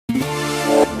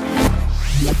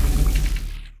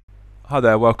Hi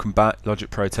there, welcome back. Logic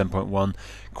Pro 10.1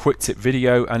 quick tip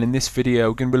video, and in this video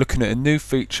we're going to be looking at a new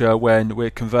feature when we're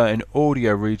converting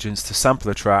audio regions to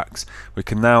sampler tracks. We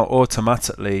can now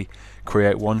automatically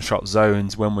create one-shot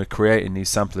zones when we're creating these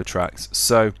sampler tracks.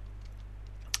 So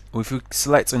if we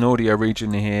select an audio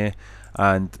region here,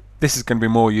 and this is going to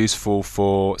be more useful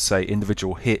for say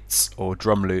individual hits or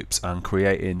drum loops and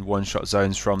creating one-shot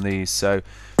zones from these. So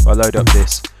if I load up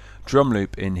this drum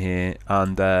loop in here,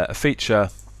 and a feature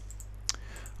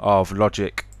of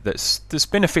Logic there's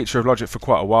been a feature of Logic for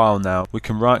quite a while now. We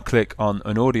can right click on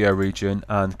an audio region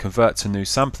and convert to new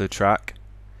sampler track,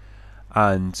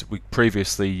 and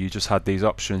previously you just had these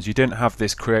options. You didn't have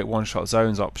this create one shot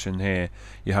zones option here.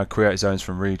 You had create zones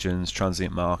from regions,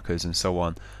 transient markers and so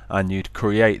on, and you'd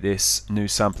create this new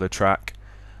sampler track,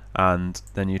 and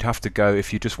then you'd have to go,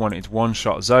 if you just wanted one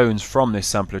shot zones from this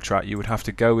sampler track, you would have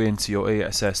to go into your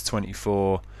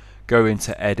ESS24, go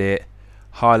into edit,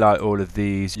 highlight all of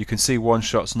these. You can see one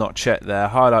shot's not checked there.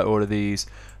 Highlight all of these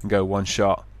and go one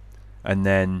shot, and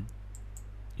then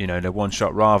the one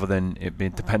shot, rather than it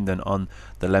being dependent on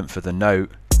the length of the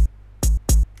note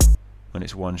when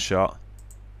it's one shot,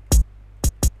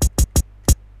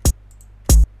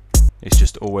 it's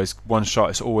just always one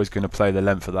shot. It's always going to play the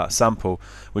length of that sample,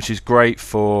 which is great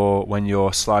for when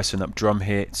you're slicing up drum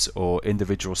hits or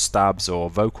individual stabs or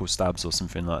vocal stabs or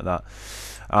something like that.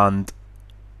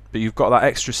 But you've got that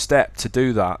extra step to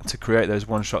do that, to create those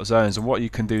one-shot zones. And what you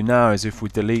can do now is, if we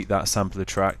delete that sampler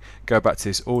track, go back to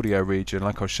this audio region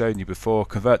like I was showing you before,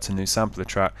 convert to new sampler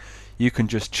track, you can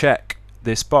just check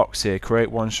this box here, create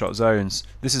one-shot zones.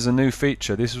 This is a new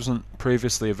feature. This wasn't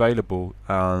previously available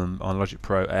on Logic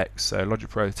Pro X. So Logic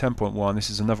Pro 10.1, this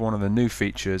is another one of the new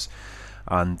features.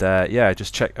 And yeah,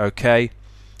 just check OK.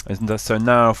 And so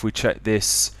now if we check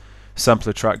this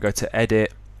sampler track, go to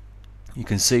edit, you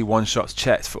can see one shot's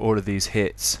checked for all of these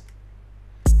hits,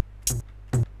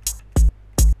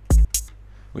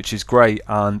 which is great.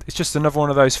 And it's just another one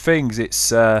of those things.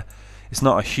 It's not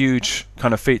a huge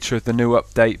kind of feature of the new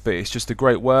update, but it's just a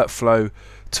great workflow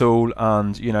tool,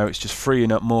 and it's just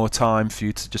freeing up more time for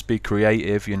you to just be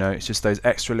creative. It's just those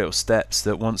extra little steps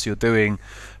that once you're doing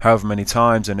however many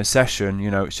times in a session,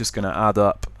 it's just going to add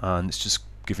up, and it's just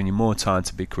giving you more time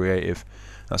to be creative.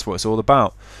 That's what it's all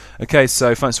about. Okay,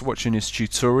 so thanks for watching this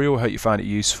tutorial. I hope you found it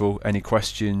useful. Any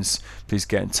questions, please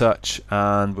get in touch,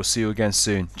 and we'll see you again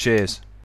soon. Cheers.